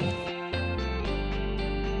faithful.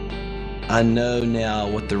 I know now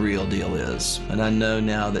what the real deal is. And I know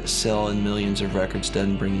now that selling millions of records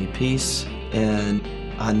doesn't bring you peace. And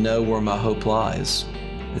I know where my hope lies.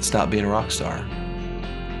 It's not being a rock star.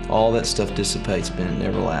 All that stuff dissipates, but it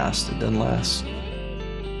never lasts. It doesn't last.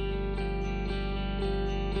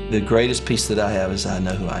 The greatest peace that I have is I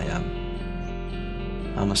know who I am.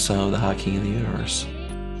 I'm a son of the High King of the universe.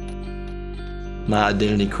 My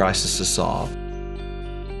identity crisis is solved.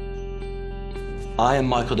 I am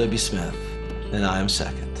Michael W. Smith, and I am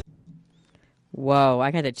second. Whoa,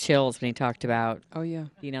 I got the chills when he talked about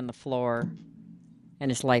being on the floor,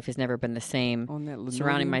 and his life has never been the same. On that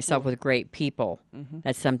surrounding myself with great people.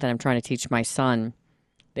 That's something I'm trying to teach my son.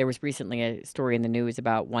 There was recently a story in the news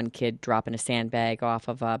about one kid dropping a sandbag off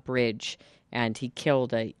of a bridge, and he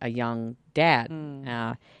killed a young dad.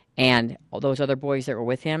 And all those other boys that were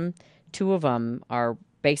with him, 2 of them are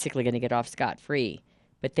basically going to get off scot-free.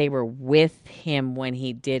 But they were with him when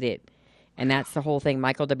he did it. And that's the whole thing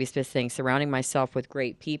Michael W. Smith saying, surrounding myself with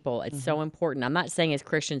great people. It's so important. I'm not saying as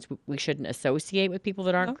Christians we shouldn't associate with people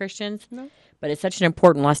that aren't Christians. No. But it's such an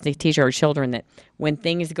important lesson to teach our children that when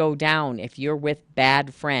things go down, if you're with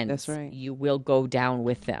bad friends, that's right, you will go down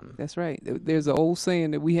with them. That's right. There's an old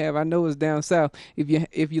saying that we have, I know it's down south,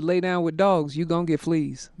 if you lay down with dogs, you're going to get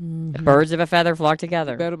fleas. The birds of a feather flock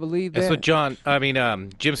together. You better believe that. That's what Jim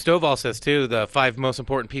Stovall says too. The 5 most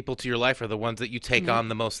important people to your life are the ones that you take on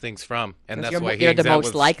the most things from. And that's why you're the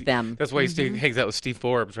most like them. That's why he hangs out with Steve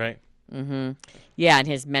Forbes, right? Yeah, and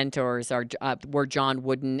his mentors were John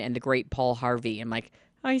Wooden and the great Paul Harvey. I'm like,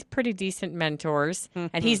 oh, he's pretty decent mentors.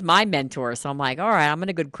 And he's my mentor, so I'm like, all right, I'm in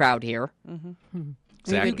a good crowd here.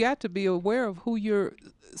 Exactly. And you got to be aware of who you're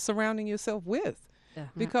surrounding yourself with.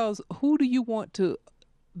 Because who do you want to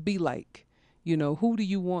be like? You know, who do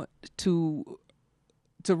you want to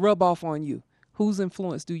rub off on you? Whose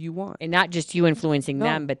influence do you want? And not just you influencing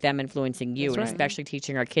them, but them influencing you. That's and right. especially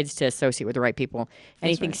teaching our kids to associate with the right people.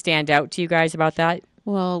 Anything stand out to you guys about that?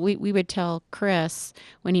 Well, we would tell Chris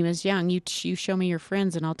when he was young, you show me your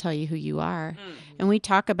friends and I'll tell you who you are. And we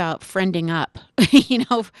talk about friending up,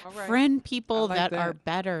 friend people that are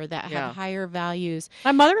better, that have higher values.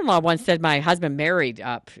 My mother-in-law once said my husband married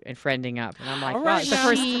up and friending up. And I'm like, that's the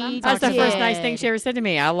first nice thing she ever said to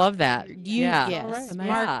me. I love that. Yes.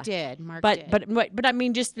 Mark did. But I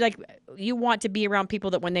mean, just like you want to be around people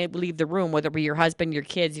that when they leave the room, whether it be your husband, your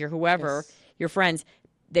kids, your whoever, your friends,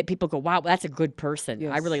 that people go, wow, that's a good person.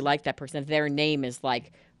 Yes. I really like that person. If their name is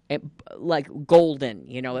like golden,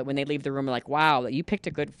 that when they leave the room, like, wow, you picked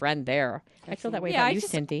a good friend there. I feel that way about you,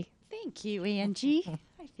 Cindy. Thank you, Angie.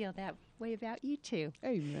 I feel that way about you too.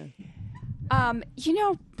 Amen. I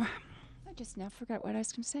just now forgot what I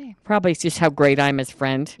was going to say. Probably it's just how great I'm as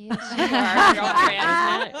friend. Yes.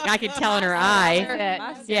 I could tell in her eye.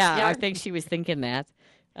 I think she was thinking that.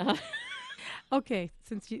 Okay,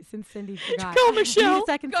 since Cindy forgot. Go, Michelle. Need a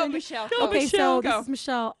second, Go, Cindy. Michelle. Okay, Michelle. so this is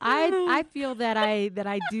Michelle. I feel that I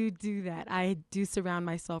do that. I do surround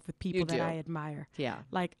myself with people that I admire. Yeah.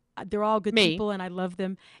 Like they're all good people and I love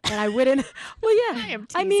them. And I wouldn't. Well, yeah. I am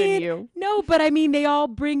teasing you. No, but I mean they all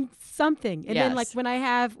bring something. And then like when I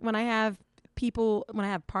have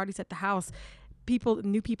parties at the house,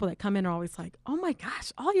 new people that come in are always like, oh my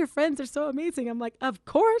gosh, all your friends are so amazing. I'm like, of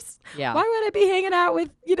course. Yeah. Why would I be hanging out with,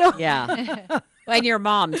 you know? Yeah. And your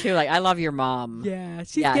mom too. Like, I love your mom. Yeah,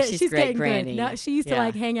 she's great, getting Granny. good. Now, she used to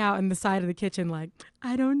like hang out in the side of the kitchen, like,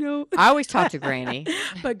 I don't know. I always talk to Granny.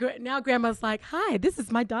 But now Grandma's like, hi, this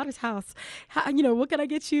is my daughter's house. What can I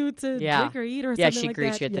get you to drink or eat or something like that? Yeah, she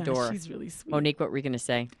greets you at the door. She's really sweet. Monique, what were you going to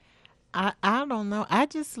say? I don't know.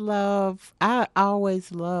 I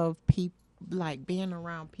always love people, like being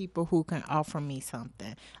around people who can offer me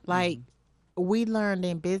something. Like we learned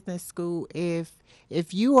in business school,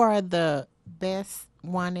 if you are the best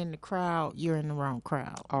one in the crowd, you're in the wrong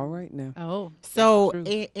crowd. All right now. Oh, so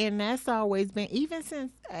and that's always been, even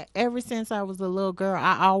since ever since I was a little girl,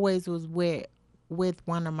 I always was with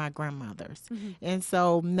one of my grandmothers. And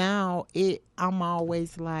so now I'm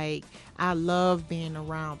always like, I love being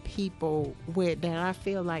around people that I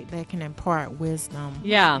feel like they can impart wisdom.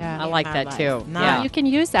 Yeah, I like that too. You can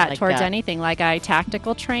use that towards anything. Like I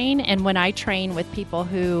tactical train, and when I train with people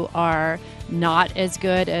who are not as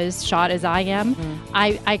good as shot as I am,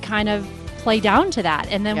 I kind of play down to that.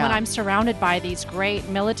 And then when I'm surrounded by these great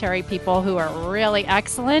military people who are really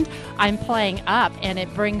excellent, I'm playing up, and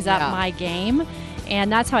it brings up my game.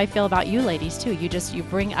 And that's how I feel about you ladies too. You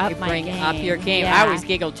bring up my game. Bring up your game. Yeah. I always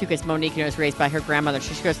giggle too because Monique was raised by her grandmother.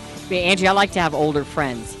 She goes, Angie, I like to have older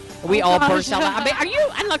friends. We all burst out. I mean,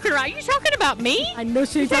 I'm looking around. Are you talking about me? I know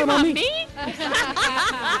she's talking about me.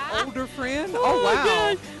 Older friend? Oh,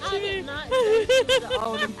 wow. I did not say she was an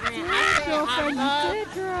older friend. I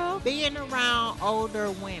love being around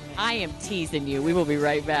older women. I am teasing you. We will be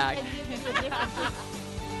right back.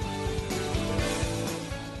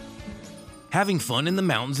 Having fun in the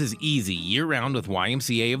mountains is easy year-round with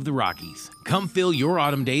YMCA of the Rockies. Come fill your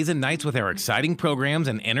autumn days and nights with our exciting programs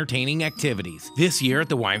and entertaining activities. This year at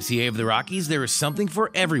the YMCA of the Rockies, there is something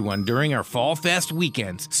for everyone during our Fall Fest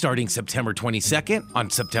weekends, starting September 22nd, on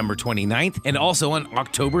September 29th, and also on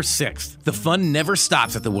October 6th. The fun never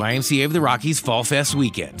stops at the YMCA of the Rockies Fall Fest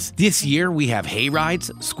weekends. This year, we have hay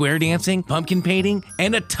rides, square dancing, pumpkin painting,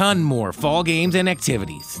 and a ton more fall games and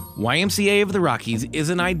activities. YMCA of the Rockies is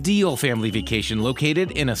an ideal family vacation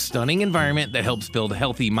located in a stunning environment that helps build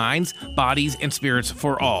healthy minds, bodies, and spirits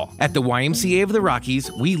for all. At the YMCA of the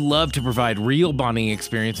Rockies, we love to provide real bonding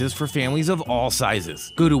experiences for families of all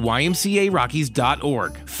sizes. Go to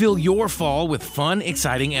ymcarockies.org. Fill your fall with fun,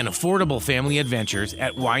 exciting, and affordable family adventures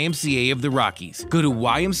at YMCA of the Rockies. Go to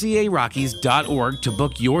ymcarockies.org to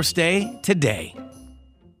book your stay today.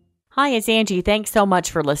 Hi, it's Angie. Thanks so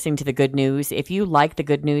much for listening to The Good News. If you like The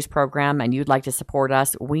Good News program and you'd like to support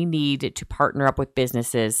us, we need to partner up with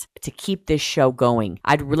businesses to keep this show going.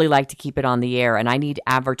 I'd really like to keep it on the air, and I need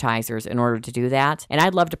advertisers in order to do that. And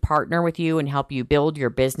I'd love to partner with you and help you build your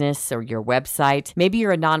business or your website. Maybe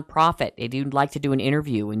you're a nonprofit and you'd like to do an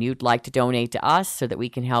interview and you'd like to donate to us so that we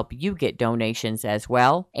can help you get donations as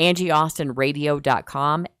well.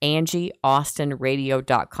 AngieAustinRadio.com,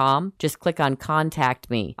 AngieAustinRadio.com. Just click on Contact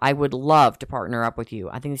Me. I would love to partner up with you.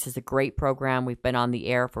 I think this is a great program. We've been on the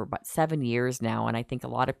air for about 7 years now, and I think a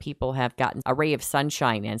lot of people have gotten a ray of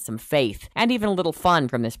sunshine and some faith and even a little fun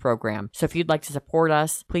from this program. So if you'd like to support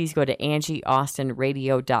us, please go to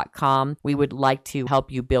AngieAustinRadio.com. We would like to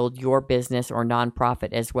help you build your business or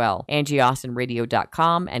nonprofit as well.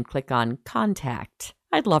 AngieAustinRadio.com and click on Contact.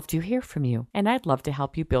 I'd love to hear from you, and I'd love to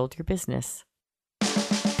help you build your business.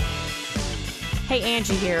 Hey,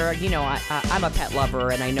 Angie here. You know, I'm a pet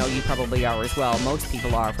lover, and I know you probably are as well. Most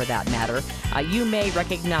people are, for that matter. You may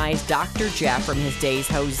recognize Dr. Jeff from his days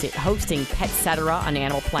hosting Petcetera on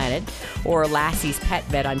Animal Planet or Lassie's Pet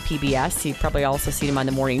Vet on PBS. You've probably also seen him on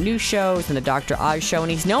the morning news shows and the Dr. Oz show,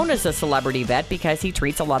 and he's known as a celebrity vet because he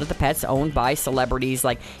treats a lot of the pets owned by celebrities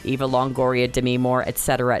like Eva Longoria, Demi Moore, et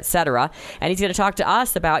cetera, et cetera. And he's going to talk to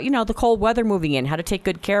us about, you know, the cold weather moving in, how to take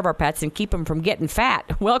good care of our pets and keep them from getting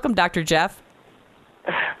fat. Welcome, Dr. Jeff.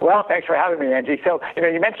 Well, thanks for having me, Angie. So,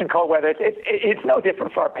 you mentioned cold weather. It's no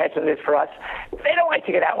different for our pets than it is for us. They don't like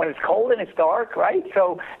to get out when it's cold and it's dark, right?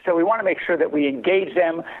 So we want to make sure that we engage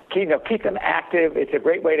them, keep them active. It's a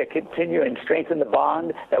great way to continue and strengthen the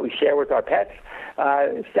bond that we share with our pets.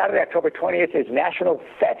 Saturday, October 20th is National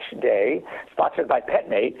Fetch Day, sponsored by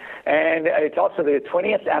PetMate, and it's also the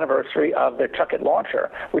 20th anniversary of the Chuck It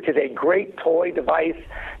Launcher, which is a great toy device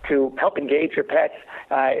to help engage your pets.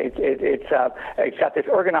 It's got this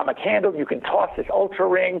ergonomic handle. You can toss this Ultra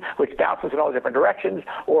Ring, which bounces in all different directions,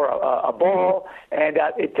 or a ball, and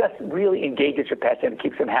it just really engages your pets and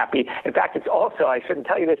keeps them happy. In fact, it's also, I shouldn't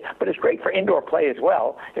tell you this, but it's great for indoor play as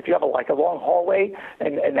well. If you have a long hallway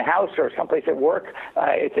in the house or someplace at work,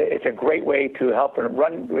 it's a great way to help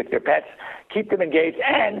run with your pets, keep them engaged,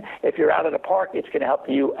 and if you're out at a park, it's going to help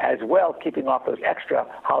you as well, keeping off those extra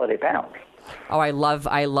holiday pounds. Oh, I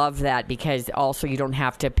love that, because also you don't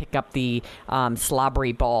have to pick up the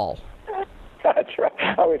slobbery ball. That's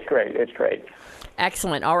right. Oh, it's great. It's great.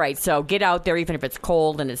 Excellent. All right. So get out there, even if it's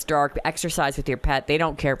cold and it's dark. Exercise with your pet. They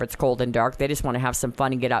don't care if it's cold and dark. They just want to have some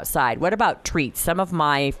fun and get outside. What about treats? Some of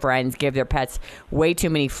my friends give their pets way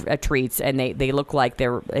too many treats, and they look like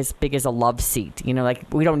they're as big as a love seat.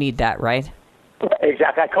 Like we don't need that, right?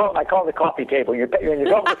 Exactly. I call it the coffee table. When your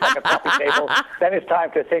dog looks like a coffee table, then it's time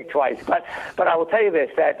to think twice. But I will tell you this,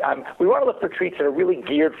 that we want to look for treats that are really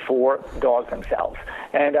geared for dogs themselves.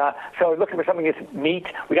 And so looking for something that's meat,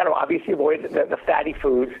 we got to obviously avoid the fatty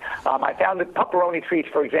foods. I found that pepperoni treats,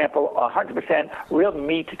 for example, 100% real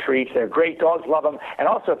meat treats. They're great. Dogs love them. And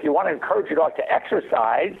also, if you want to encourage your dog to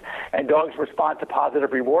exercise and dogs respond to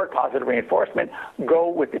positive reward, positive reinforcement, go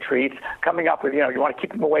with the treats. Coming up with, you want to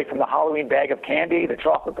keep them away from the Halloween bag of candy, the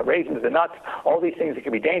chocolate, the raisins, the nuts, all these things that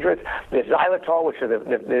can be dangerous. The xylitol, which are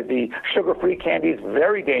the sugar-free candies,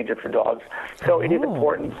 very dangerous for dogs. So it is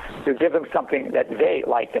important to give them something that they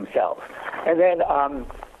like themselves. And then,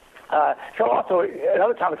 so also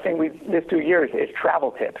another common thing we this do here is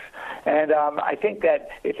travel tips. And I think that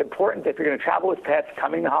it's important that if you're going to travel with pets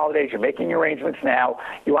coming the holidays, you're making arrangements now,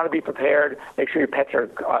 you want to be prepared, make sure your pets are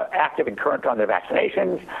active and current on their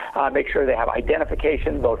vaccinations, make sure they have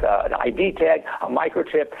identification, both an ID tag, a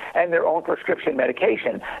microchip, and their own prescription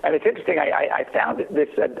medication. And it's interesting, I found this,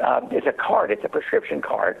 it's a card, it's a prescription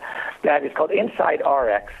card that is called Inside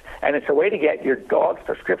RX, and it's a way to get your dog's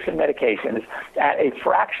prescription medications at a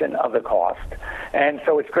fraction of the cost. And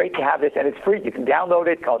so it's great to have this, and it's free. You can download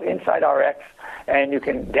it, called Inside RX, and you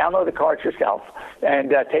can download the cards yourself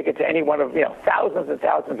and take it to any one of thousands and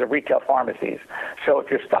thousands of retail pharmacies. So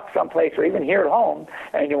if you're stuck someplace or even here at home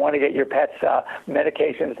and you want to get your pet's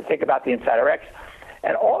medications, think about the Inside RX.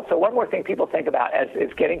 And also, one more thing people think about as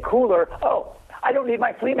it's getting cooler, I don't need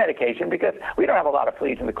my flea medication because we don't have a lot of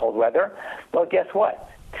fleas in the cold weather. Well, guess what?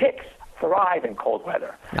 Ticks thrive in cold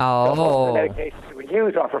weather. Oh. So most of the medications that we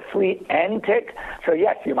use are for flea and tick. So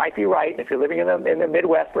yes, you might be right. If you're living in the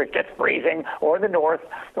Midwest where it gets freezing, or in the North,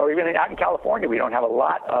 or even out in California, we don't have a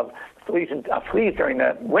lot of fleas during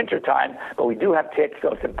the winter time, but we do have ticks.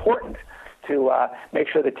 So it's important to make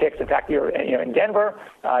sure the ticks. In fact, you're in Denver,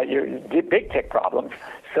 you're big tick problems.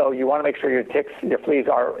 So you want to make sure your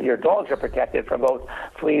dogs are protected from both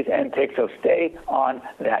fleas and ticks. So stay on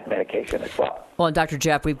that medication as well. Well, and Dr.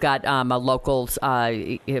 Jeff, we've got a local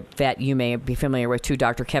that you may be familiar with too,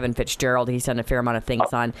 Dr. Kevin Fitzgerald. He's done a fair amount of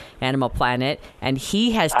things on Animal Planet, and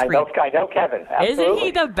he has. I know Kevin. Absolutely. Isn't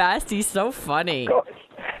he the best? He's so funny. Of course.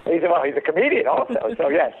 He's a comedian also, so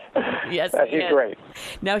yes. Yes, he's great.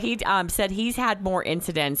 No, he said he's had more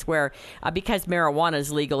incidents where, because marijuana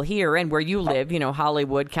is legal here and where you live,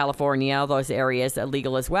 Hollywood, California, all those areas are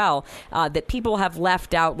legal as well, that people have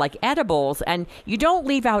left out like edibles, and you don't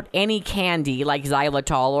leave out any candy like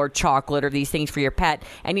xylitol or chocolate or these things for your pet.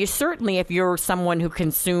 And you certainly, if you're someone who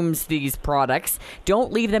consumes these products,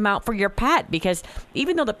 don't leave them out for your pet, because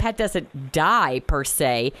even though the pet doesn't die per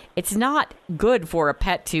se, it's not good for a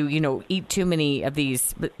pet to, eat too many of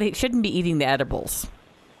these. They shouldn't be eating the edibles.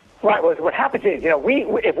 Right. Well, what happens is,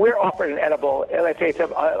 if we're offered an edible, let's say it's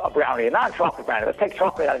a brownie, a non-chocolate brownie, let's take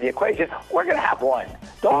chocolate out of the equation, we're going to have one.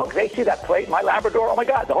 Dogs, they see that plate, my Labrador, oh my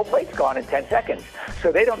God, the whole plate's gone in 10 seconds.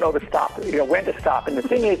 So they don't know to stop, when to stop. And the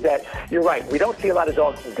thing is that, you're right, we don't see a lot of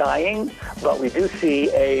dogs dying, but we do see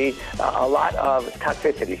a lot of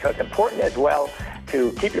toxicity. So it's important as well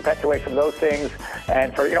to keep your pets away from those things.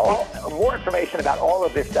 And for more information about all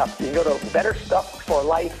of this stuff, you can go to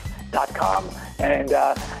betterstuffforlife.com, and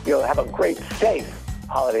you'll have a great, safe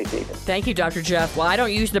holiday season. Thank you, Dr. Jeff. Well, I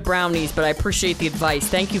don't use the brownies, but I appreciate the advice.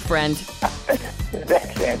 Thank you, friend.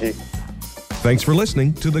 Thanks, Angie. Thanks for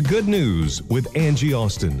listening to The Good News with Angie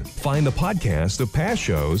Austin. Find the podcast of past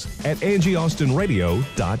shows at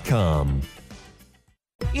angieaustinradio.com.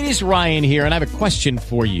 It is Ryan here, and I have a question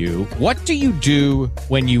for you. What do you do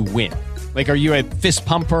when you win? Like, are you a fist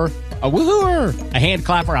pumper, a woo-hooer, a hand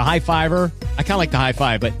clapper, a high fiver? I kind of like the high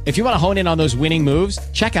five, but if you want to hone in on those winning moves,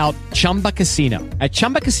 check out Chumba Casino. At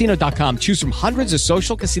ChumbaCasino.com, choose from hundreds of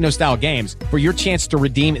social casino style games for your chance to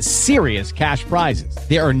redeem serious cash prizes.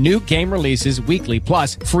 There are new game releases weekly,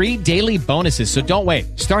 plus free daily bonuses. So don't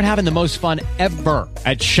wait. Start having the most fun ever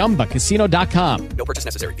at ChumbaCasino.com. No purchase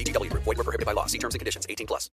necessary. VGW Group. Void where prohibited by law. See terms and conditions. 18+.